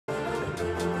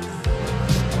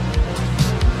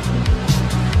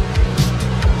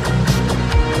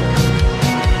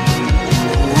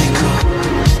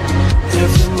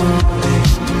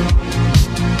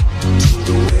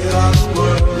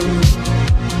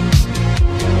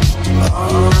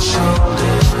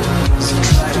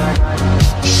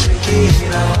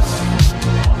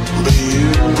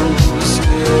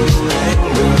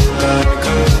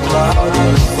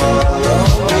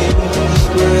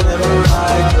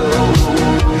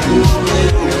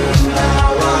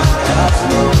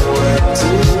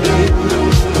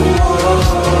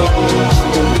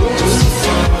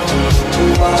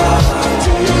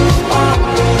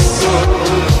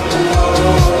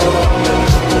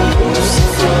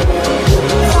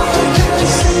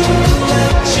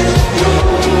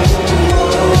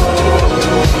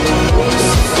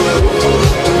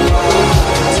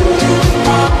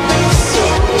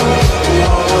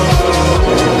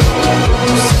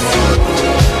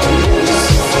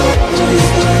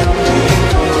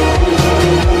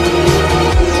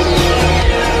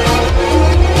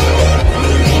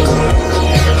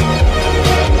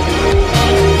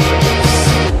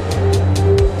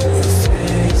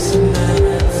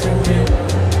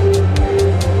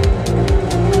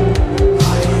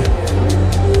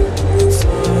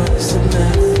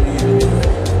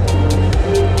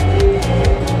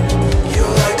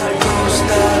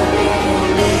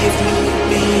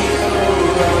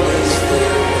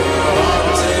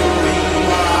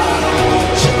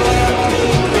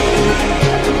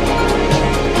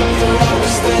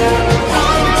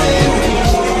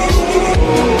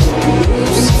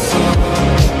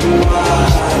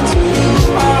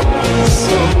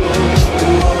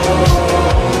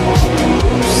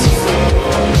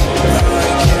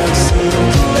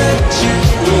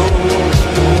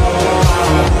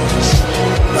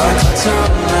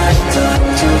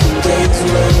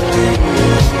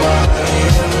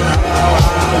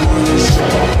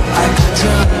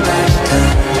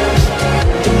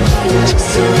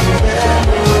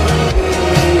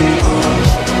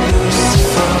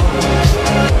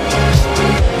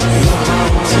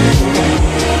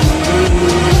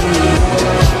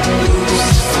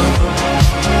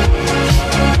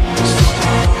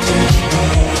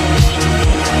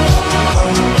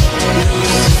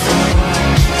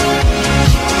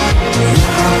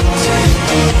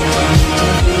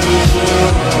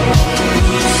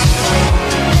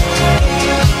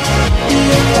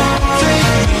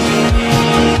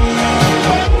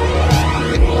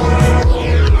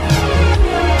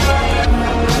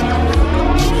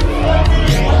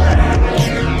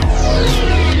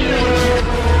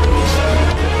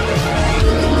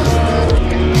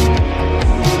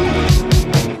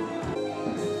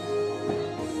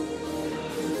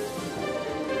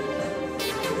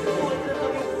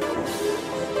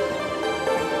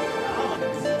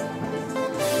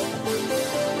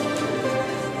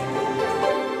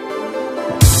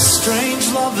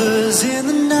lovers in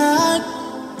the night.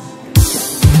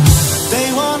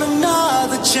 They want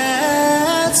another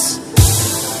chance,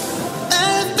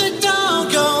 and if they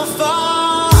don't go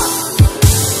far,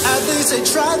 at least they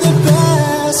try their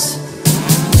best.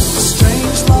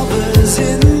 Strange lovers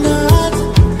in the night.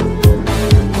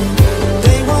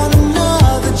 They want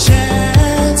another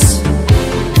chance,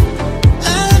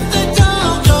 and if they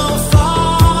don't go far.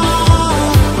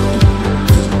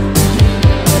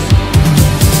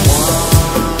 One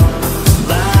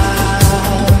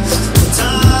last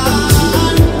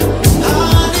time,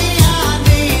 honey, I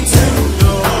need to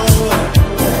know.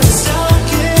 Stuck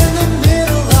in the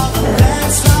middle of a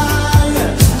landslide,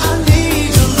 I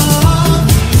need your love.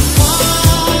 One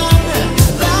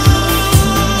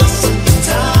last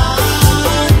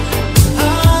time,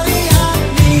 honey, I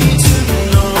need to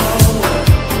know.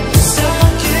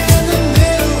 Stuck in the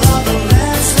middle of a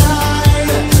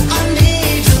landslide, I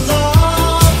need your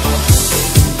love.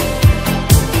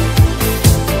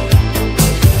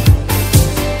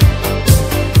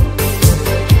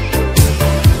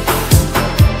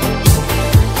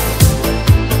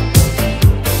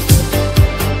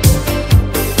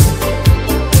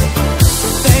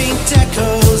 Faint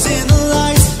echoes in the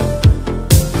light.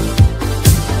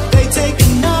 They take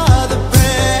another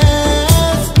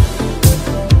breath.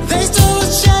 They stole a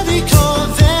Chevy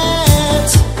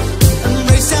Corvette and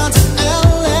race down to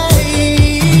LA.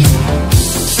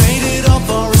 Traded all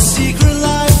for a secret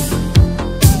life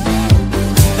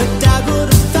her dad would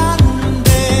have found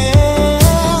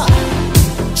there.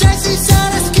 Jesse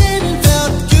said his skin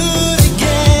felt good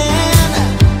again.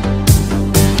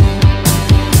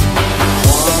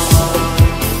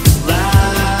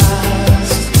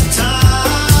 Last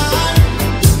time,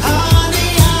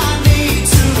 honey, I need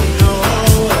to know.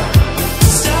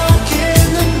 Stuck in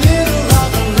the middle of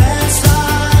a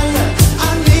landslide,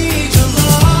 I need your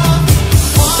love.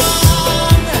 One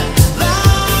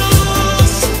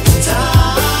last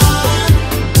time,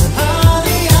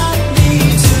 honey, I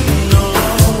need to know.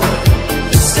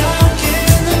 Stuck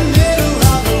in the middle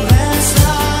of a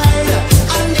landslide,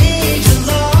 I need your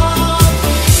love.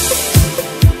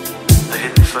 A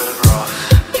hidden photograph.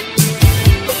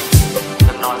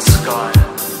 The night sky.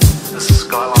 There's a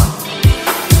skyline.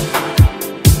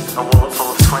 A wallet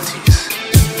full of 20s.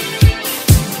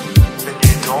 The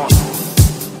new dawn.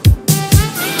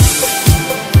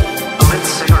 A lit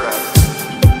cigarette.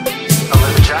 A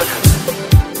leather jacket.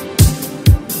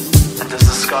 And does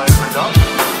the sky open up?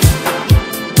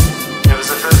 It was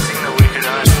the first thing that we could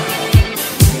own.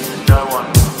 No one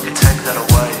could take that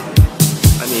away.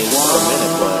 I mean, for a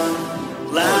minute, but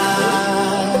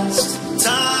Last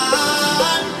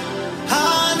time,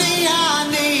 honey, I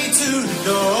need to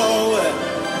know.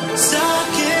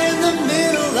 Stuck in the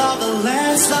middle of a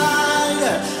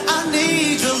landslide, I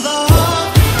need your love.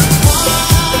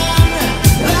 One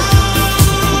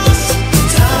last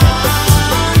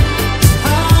time,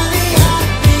 honey, I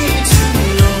need to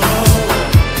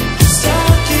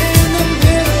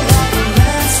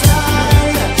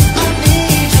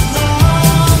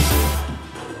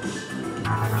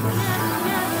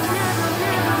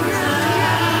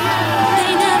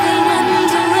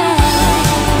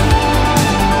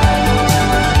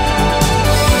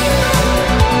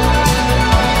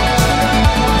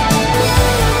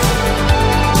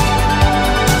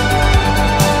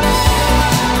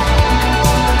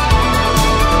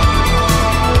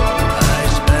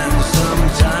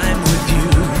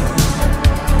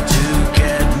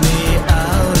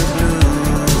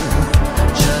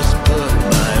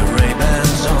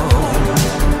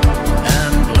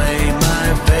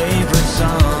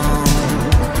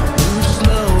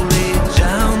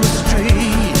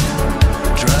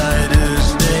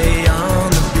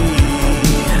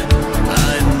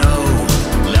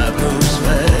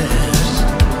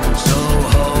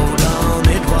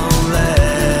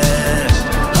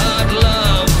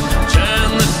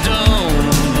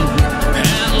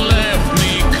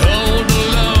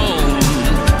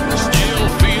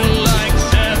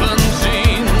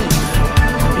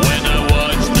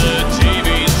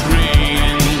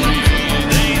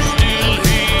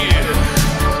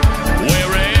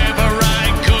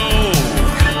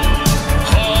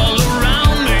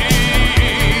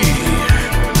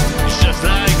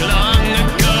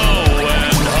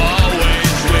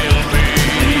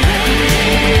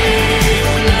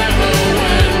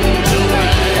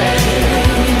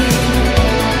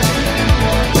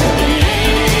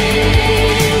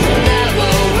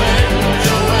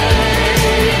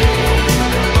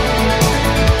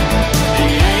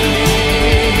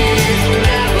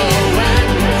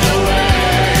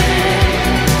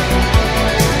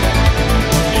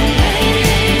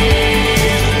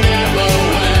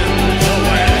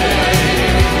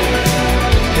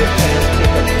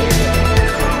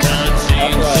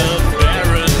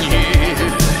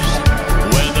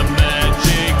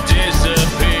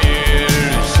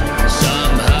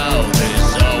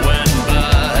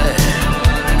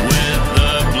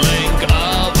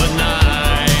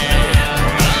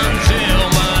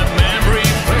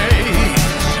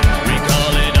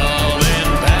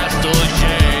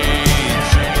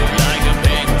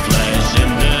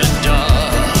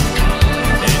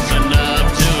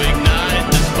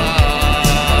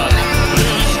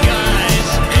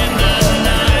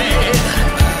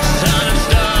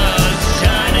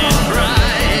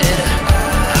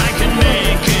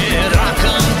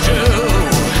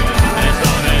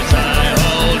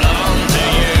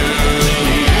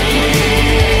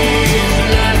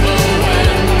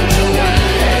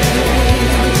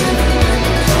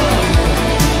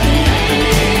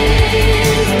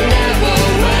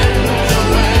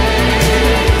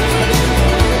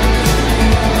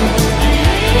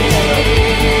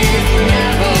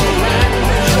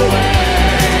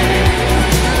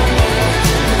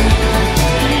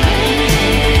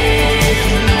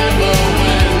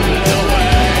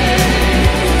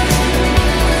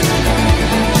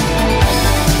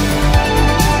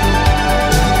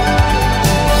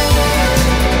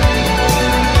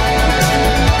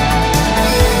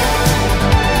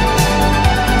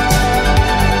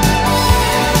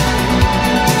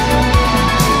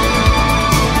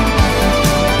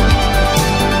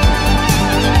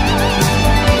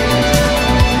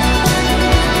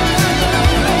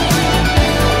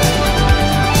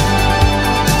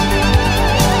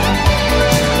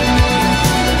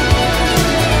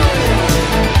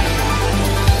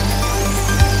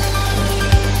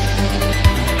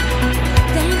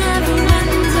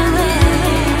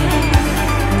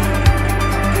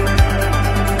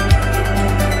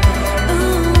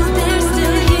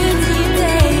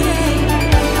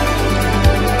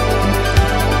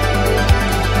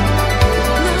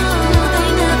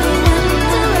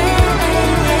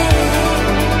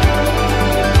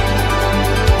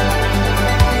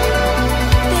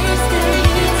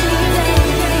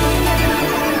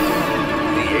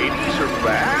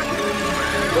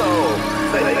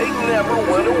they never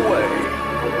went away.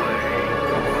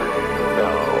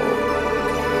 No.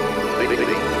 The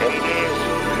 80s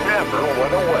never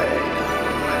went away.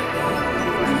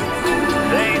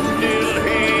 They still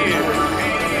here,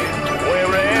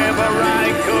 wherever I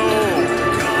go,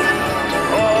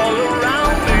 all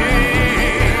around me,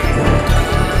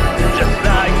 just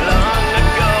like long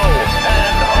ago,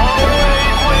 and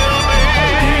always will be.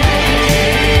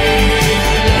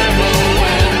 Never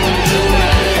went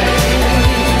away.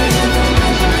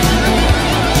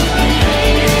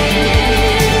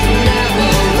 Never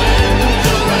went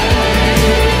away.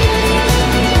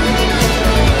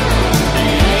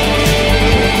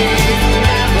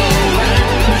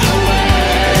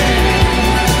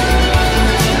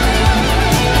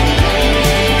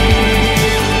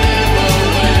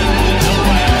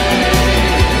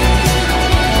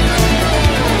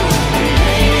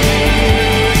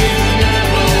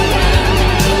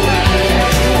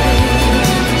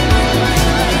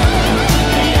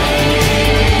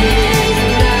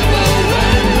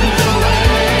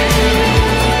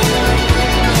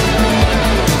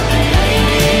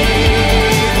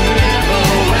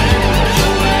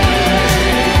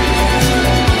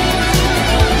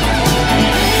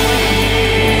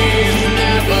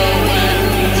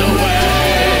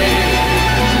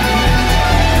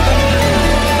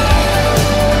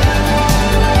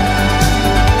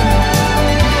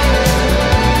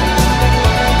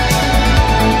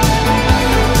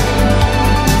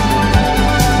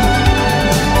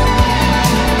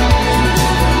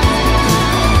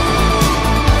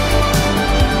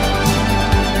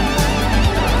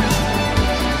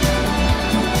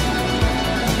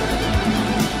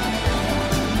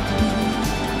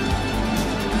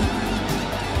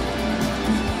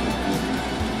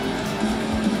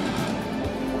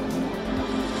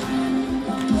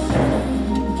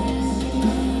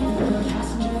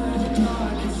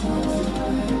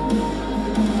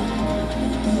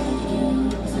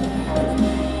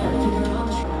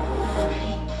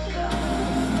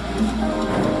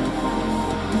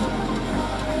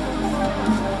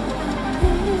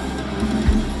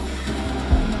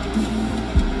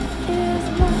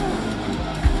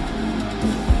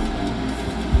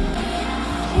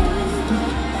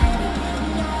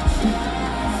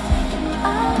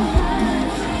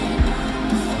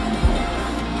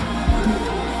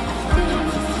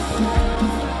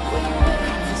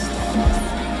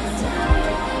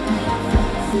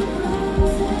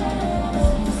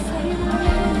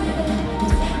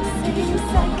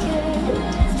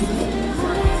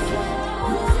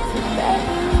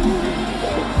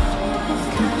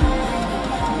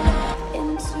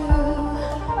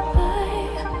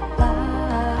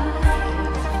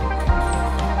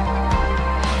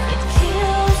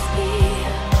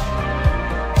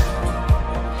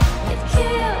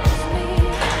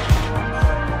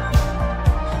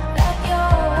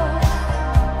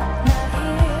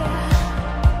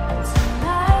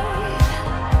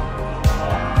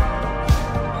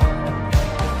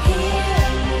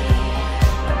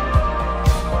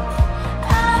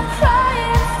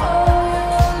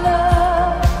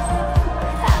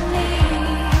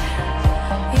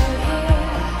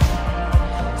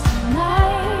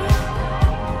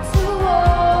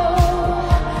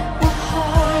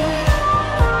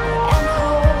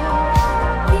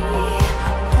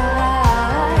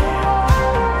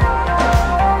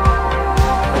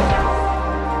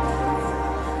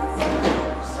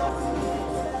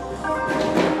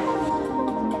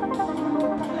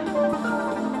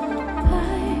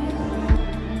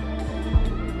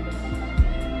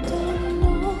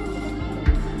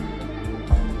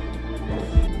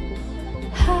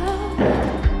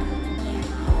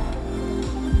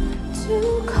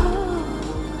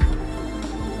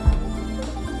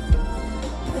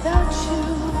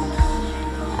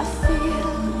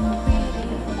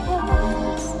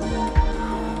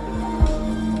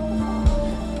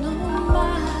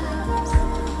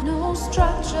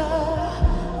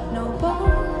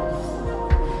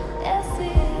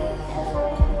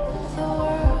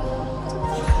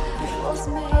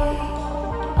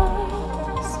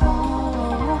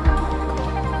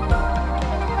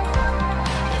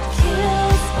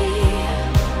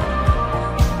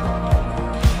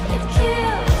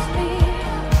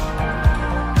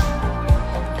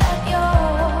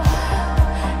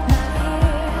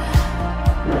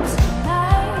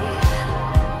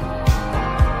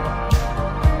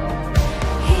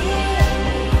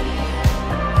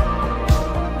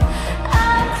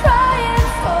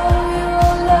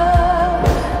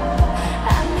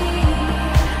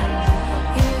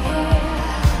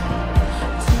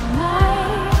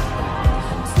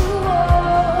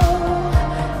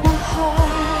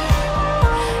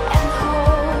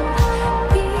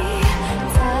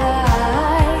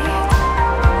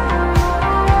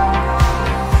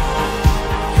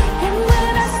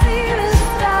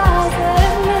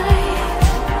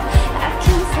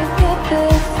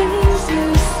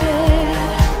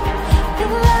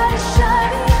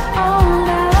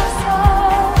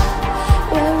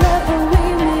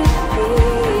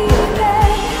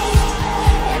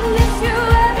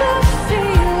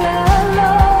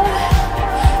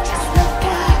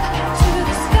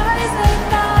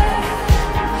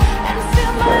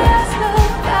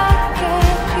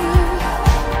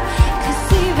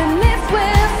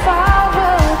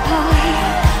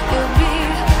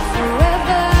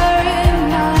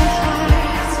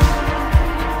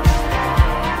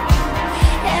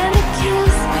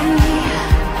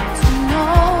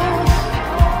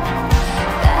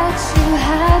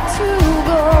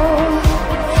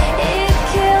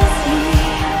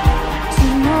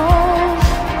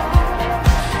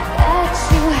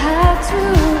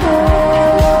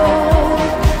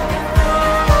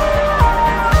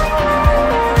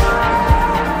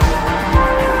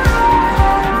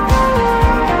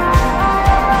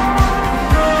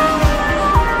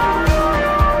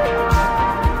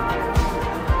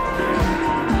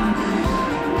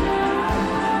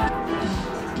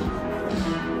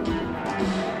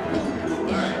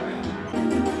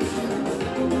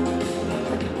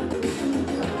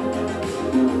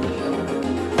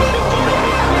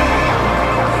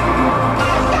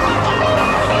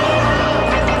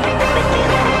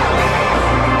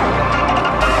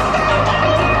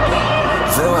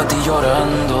 a ti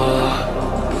llorando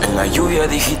en la lluvia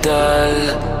digital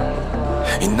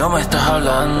y no me estás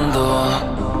hablando,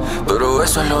 pero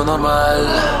eso es lo normal.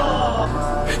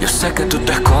 Yo sé que tú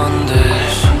te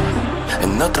escondes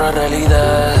en otra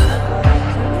realidad,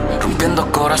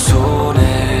 rompiendo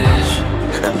corazones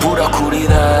en pura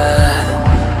oscuridad.